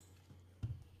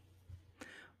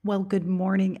Well, good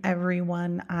morning,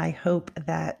 everyone. I hope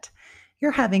that you're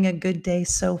having a good day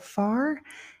so far.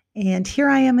 And here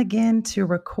I am again to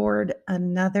record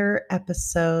another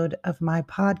episode of my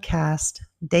podcast,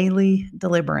 Daily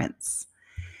Deliverance.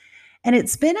 And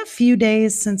it's been a few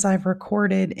days since I've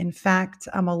recorded. In fact,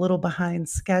 I'm a little behind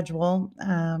schedule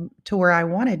to where I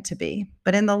wanted to be.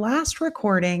 But in the last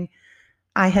recording,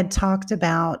 I had talked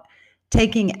about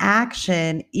taking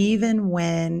action even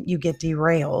when you get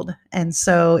derailed. And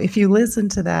so if you listen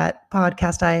to that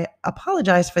podcast, I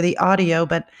apologize for the audio,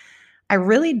 but I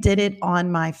really did it on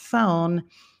my phone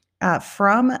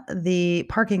from the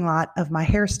parking lot of my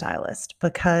hairstylist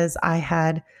because I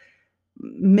had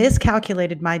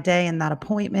miscalculated my day in that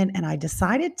appointment and I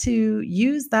decided to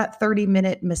use that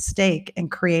 30-minute mistake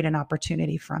and create an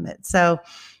opportunity from it. So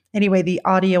anyway, the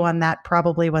audio on that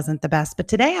probably wasn't the best. But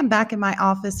today I'm back in my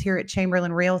office here at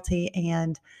Chamberlain Realty,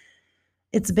 and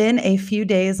it's been a few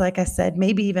days, like I said,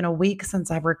 maybe even a week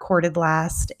since I've recorded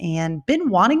last, and been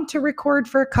wanting to record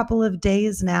for a couple of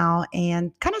days now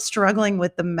and kind of struggling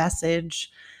with the message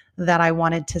that I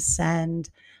wanted to send.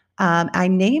 I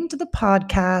named the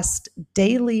podcast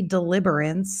Daily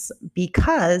Deliverance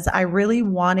because I really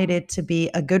wanted it to be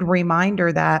a good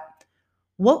reminder that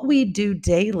what we do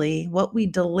daily, what we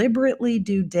deliberately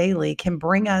do daily, can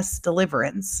bring us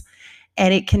deliverance.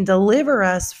 And it can deliver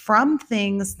us from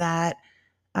things that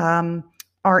um,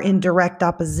 are in direct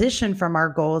opposition from our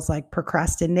goals, like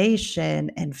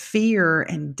procrastination and fear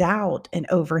and doubt and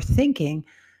overthinking.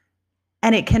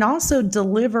 And it can also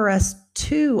deliver us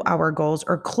to our goals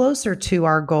or closer to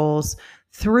our goals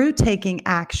through taking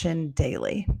action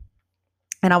daily.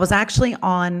 And I was actually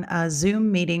on a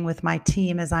Zoom meeting with my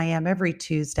team, as I am every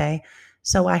Tuesday.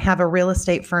 So I have a real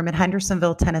estate firm in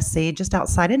Hendersonville, Tennessee, just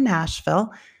outside of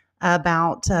Nashville,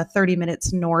 about 30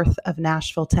 minutes north of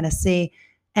Nashville, Tennessee.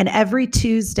 And every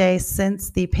Tuesday since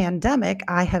the pandemic,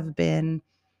 I have been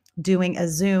doing a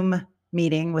Zoom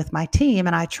meeting with my team.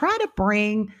 And I try to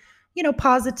bring,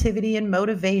 positivity and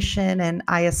motivation. And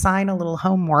I assign a little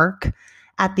homework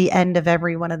at the end of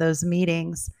every one of those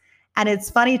meetings. And it's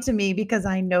funny to me because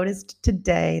I noticed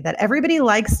today that everybody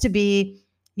likes to be,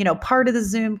 part of the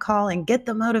Zoom call and get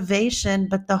the motivation,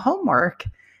 but the homework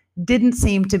didn't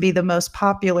seem to be the most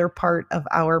popular part of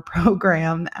our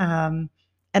program. And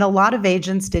a lot of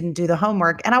agents didn't do the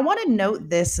homework. And I want to note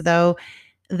this, though,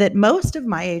 that most of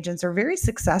my agents are very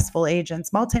successful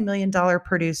agents, multi-million-dollar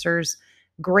producers,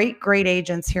 great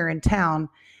agents here in town.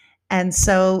 And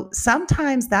so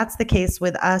sometimes that's the case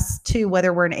with us too,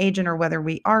 whether we're an agent or whether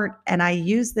we aren't. And I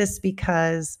use this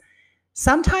because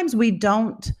sometimes we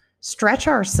don't stretch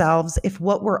ourselves if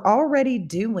what we're already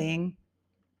doing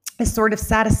is sort of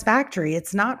satisfactory.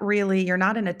 It's not really, you're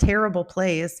not in a terrible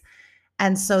place.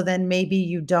 And so then maybe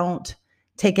you don't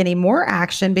take any more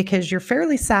action because you're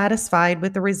fairly satisfied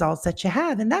with the results that you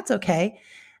have. And that's okay.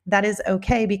 That is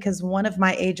okay, because one of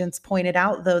my agents pointed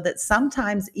out, though, that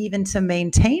sometimes even to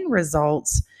maintain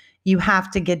results, you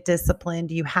have to get disciplined.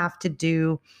 You have to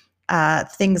do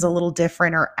things a little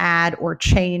different or add or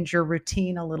change your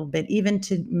routine a little bit, even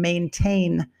to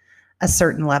maintain a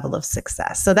certain level of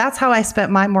success. So that's how I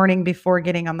spent my morning before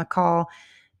getting on the call,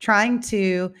 trying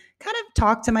to kind of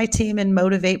talk to my team and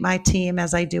motivate my team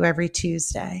as I do every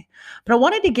Tuesday. But I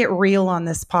wanted to get real on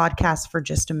this podcast for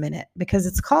just a minute because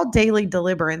it's called Daily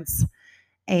Deliverance.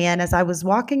 And as I was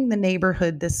walking the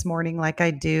neighborhood this morning, like I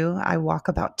do, I walk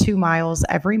about 2 miles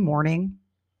every morning.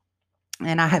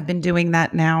 And I have been doing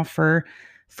that now for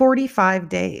 45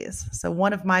 days. So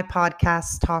one of my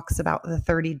podcasts talks about the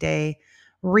 30-day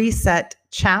reset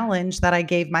challenge that I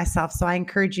gave myself. So I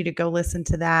encourage you to go listen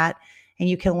to that and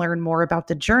you can learn more about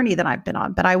the journey that I've been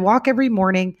on. But I walk every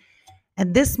morning.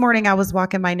 And this morning I was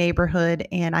walking my neighborhood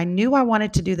and I knew I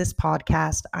wanted to do this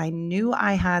podcast. I knew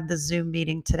I had the Zoom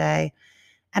meeting today.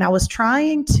 And I was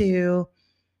trying to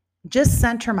just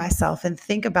center myself and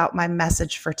think about my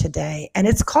message for today. And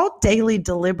it's called Daily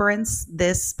Deliverance,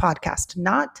 this podcast,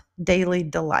 not Daily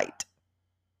Delight.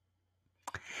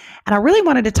 And I really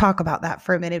wanted to talk about that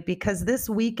for a minute because this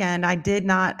weekend I did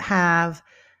not have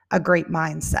a great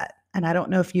mindset. And I don't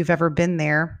know if you've ever been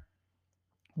there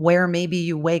where maybe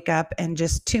you wake up and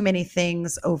just too many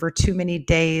things over too many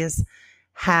days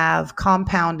have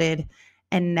compounded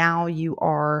and now you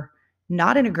are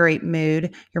not in a great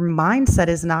mood. Your mindset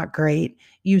is not great.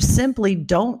 You simply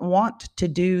don't want to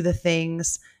do the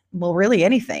things, well, really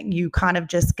anything. You kind of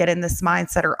just get in this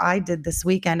mindset, or I did this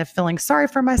weekend, of feeling sorry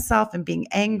for myself and being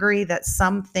angry that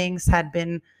some things had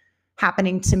been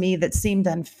happening to me that seemed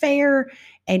unfair.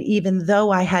 And even though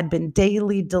I had been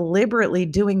daily, deliberately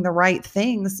doing the right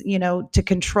things, to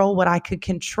control what I could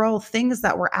control, things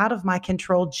that were out of my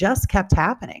control just kept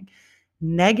happening.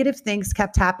 Negative things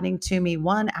kept happening to me,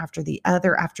 one after the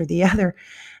other, after the other.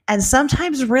 And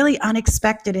sometimes really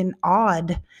unexpected and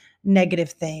odd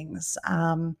negative things.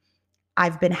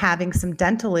 I've been having some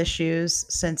dental issues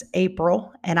since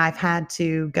April, and I've had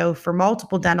to go for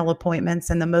multiple dental appointments.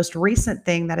 And the most recent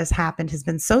thing that has happened has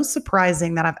been so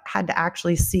surprising that I've had to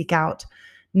actually seek out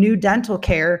new dental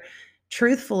care,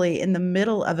 truthfully, in the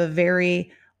middle of a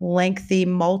very lengthy,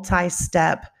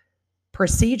 multi-step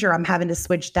procedure. I'm having to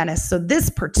switch dentists. So this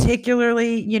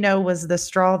particularly, was the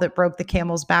straw that broke the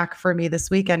camel's back for me this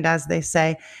weekend, as they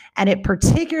say. And it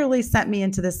particularly sent me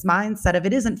into this mindset of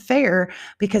it isn't fair,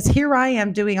 because here I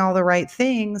am doing all the right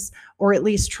things, or at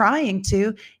least trying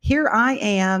to. Here I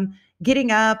am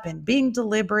getting up and being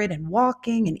deliberate and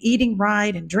walking and eating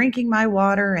right and drinking my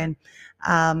water and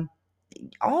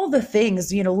all the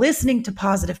things, listening to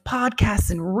positive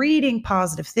podcasts and reading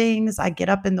positive things. I get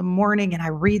up in the morning and I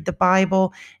read the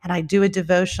Bible and I do a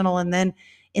devotional. And then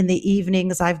in the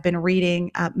evenings, I've been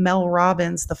reading Mel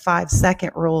Robbins' The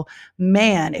 5-Second Rule.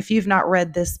 Man, if you've not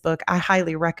read this book, I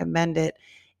highly recommend it.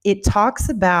 It talks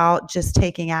about just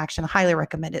taking action. I highly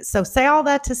recommend it. So say all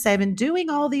that to say, I've been doing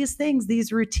all these things,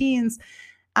 these routines,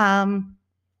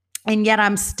 and yet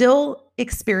I'm still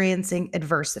experiencing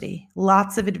adversity,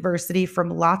 lots of adversity from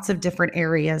lots of different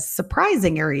areas,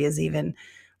 surprising areas even,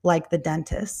 like the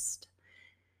dentist.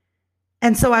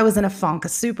 And so I was in a funk, a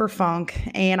super funk,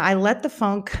 and I let the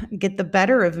funk get the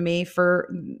better of me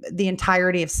for the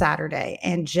entirety of Saturday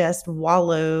and just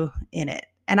wallow in it.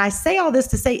 And I say all this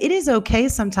to say it is okay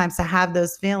sometimes to have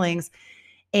those feelings.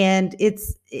 And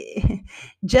it's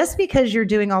just because you're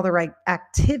doing all the right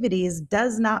activities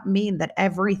does not mean that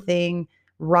everything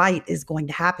right is going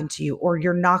to happen to you, or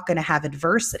you're not going to have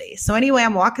adversity. So anyway,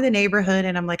 I'm walking the neighborhood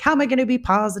and I'm like, how am I going to be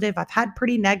positive? I've had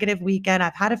pretty negative weekend.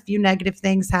 I've had a few negative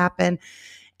things happen.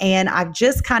 And I've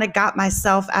just kind of got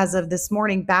myself, as of this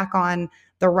morning, back on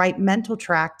the right mental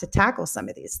track to tackle some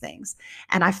of these things.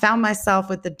 And I found myself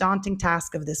with the daunting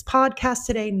task of this podcast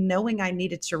today, knowing I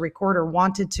needed to record or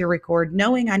wanted to record,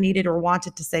 knowing I needed or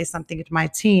wanted to say something to my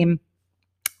team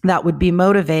that would be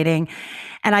motivating.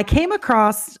 And I came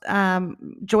across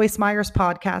Joyce Meyer's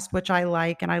podcast, which I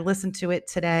like, and I listened to it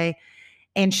today.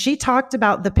 And she talked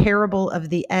about the parable of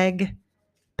the egg,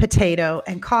 potato,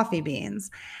 and coffee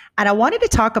beans. And I wanted to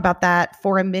talk about that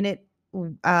for a minute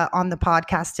on the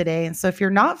podcast today. And so if you're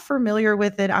not familiar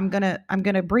with it, I'm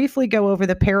gonna briefly go over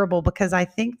the parable, because I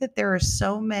think that there are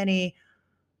so many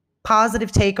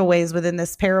positive takeaways within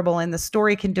this parable, and the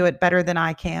story can do it better than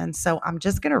I can. So I'm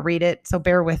just going to read it. So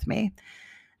bear with me.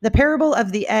 The parable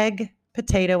of the egg,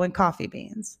 potato, and coffee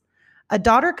beans. A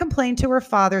daughter complained to her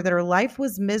father that her life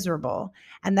was miserable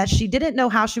and that she didn't know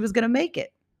how she was going to make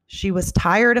it. She was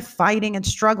tired of fighting and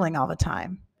struggling all the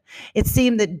time. It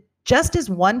seemed that just as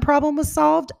one problem was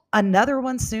solved, another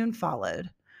one soon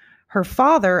followed. Her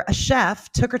father, a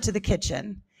chef, took her to the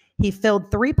kitchen. He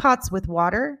filled 3 pots with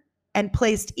water and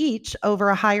placed each over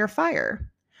a higher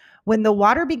fire. When the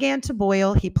water began to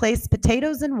boil, he placed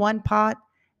potatoes in one pot,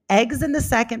 eggs in the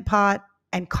second pot,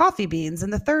 and coffee beans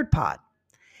in the third pot.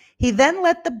 He then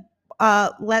let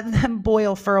them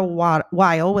boil for a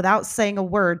while without saying a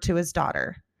word to his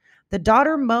daughter. The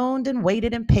daughter moaned and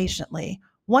waited impatiently,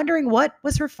 wondering what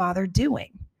was her father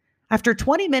doing. After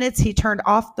 20 minutes, he turned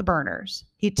off the burners.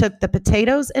 He took the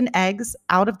potatoes and eggs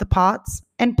out of the pots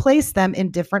and placed them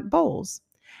in different bowls,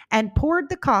 and poured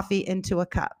the coffee into a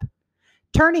cup.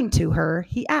 Turning to her,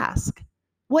 he asked,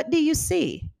 "What do you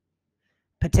see?"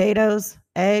 "Potatoes,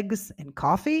 eggs, and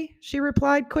coffee," she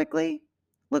replied quickly.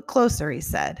 "Look closer," he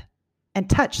said, and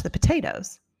touched the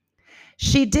potatoes.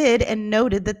 She did, and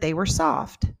noted that they were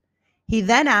soft. He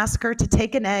then asked her to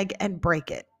take an egg and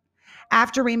break it.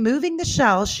 After removing the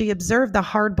shell, she observed the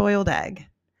hard-boiled egg.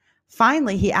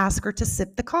 Finally, he asked her to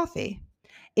sip the coffee.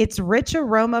 Its rich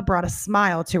aroma brought a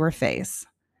smile to her face.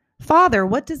 "Father,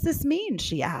 what does this mean?"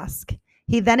 she asked.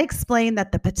 He then explained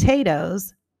that the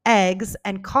potatoes, eggs,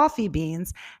 and coffee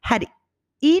beans had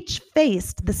each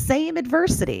faced the same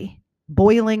adversity,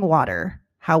 boiling water.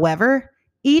 However,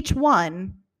 each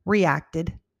one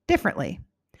reacted differently.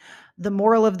 The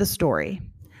moral of the story: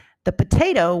 the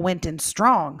potato went in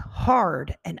strong,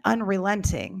 hard, and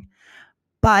unrelenting,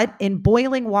 but in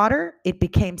boiling water, it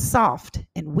became soft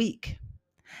and weak.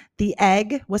 The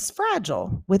egg was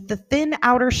fragile, with the thin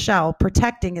outer shell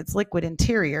protecting its liquid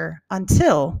interior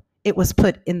until it was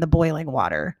put in the boiling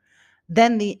water.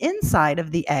 Then the inside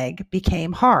of the egg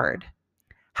became hard.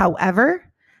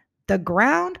 However, The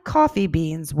ground coffee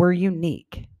beans were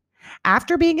unique.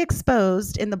 After being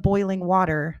exposed in the boiling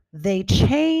water, they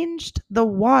changed the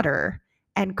water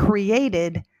and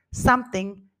created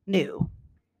something new.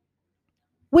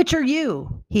 Which are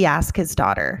you? He asked his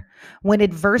daughter. When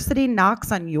adversity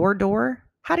knocks on your door,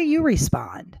 how do you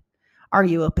respond? Are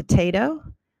you a potato,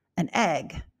 an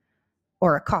egg,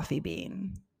 or a coffee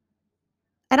bean?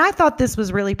 And I thought this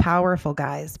was really powerful,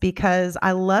 guys, because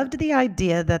I loved the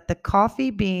idea that the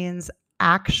coffee beans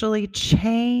actually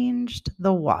changed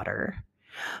the water.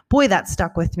 Boy, that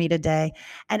stuck with me today.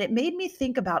 And it made me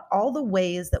think about all the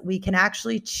ways that we can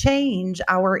actually change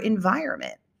our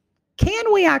environment.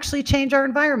 Can we actually change our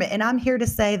environment? And I'm here to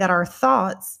say that our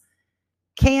thoughts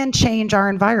can change our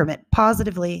environment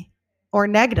positively or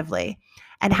negatively,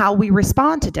 and how we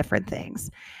respond to different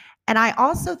things. And I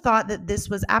also thought that this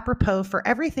was apropos for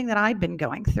everything that I'd been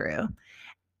going through.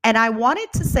 And I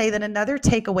wanted to say that another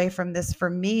takeaway from this for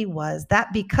me was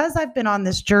that because I've been on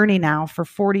this journey now for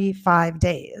 45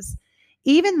 days,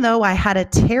 even though I had a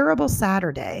terrible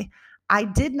Saturday, I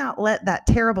did not let that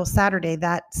terrible Saturday,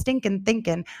 that stinking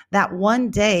thinking, that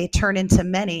one day turn into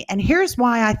many. And here's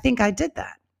why I think I did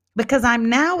that. Because I'm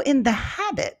now in the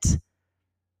habit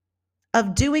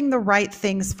of doing the right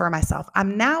things for myself.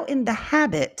 I'm now in the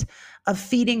habit of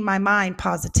feeding my mind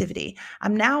positivity.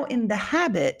 I'm now in the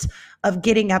habit of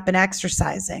getting up and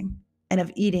exercising and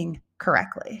of eating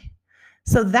correctly.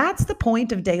 So that's the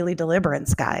point of daily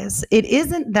deliverance, guys. It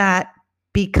isn't that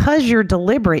because you're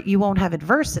deliberate, you won't have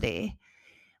adversity,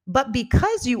 but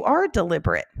because you are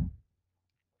deliberate,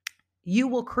 you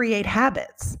will create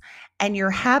habits, and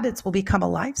your habits will become a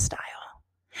lifestyle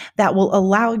that will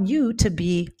allow you to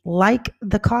be like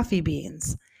the coffee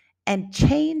beans and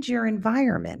change your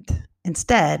environment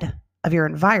instead of your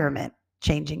environment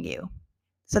changing you.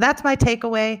 So that's my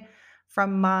takeaway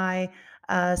from my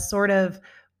sort of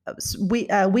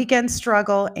weekend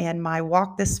struggle and my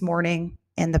walk this morning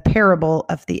and the parable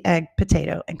of the egg,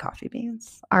 potato, and coffee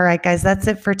beans. All right, guys, that's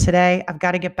it for today. I've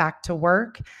got to get back to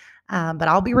work, but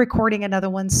I'll be recording another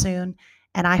one soon.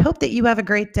 And I hope that you have a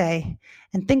great day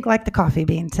and think like the coffee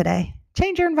bean today.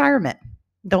 Change your environment.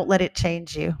 Don't let it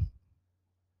change you.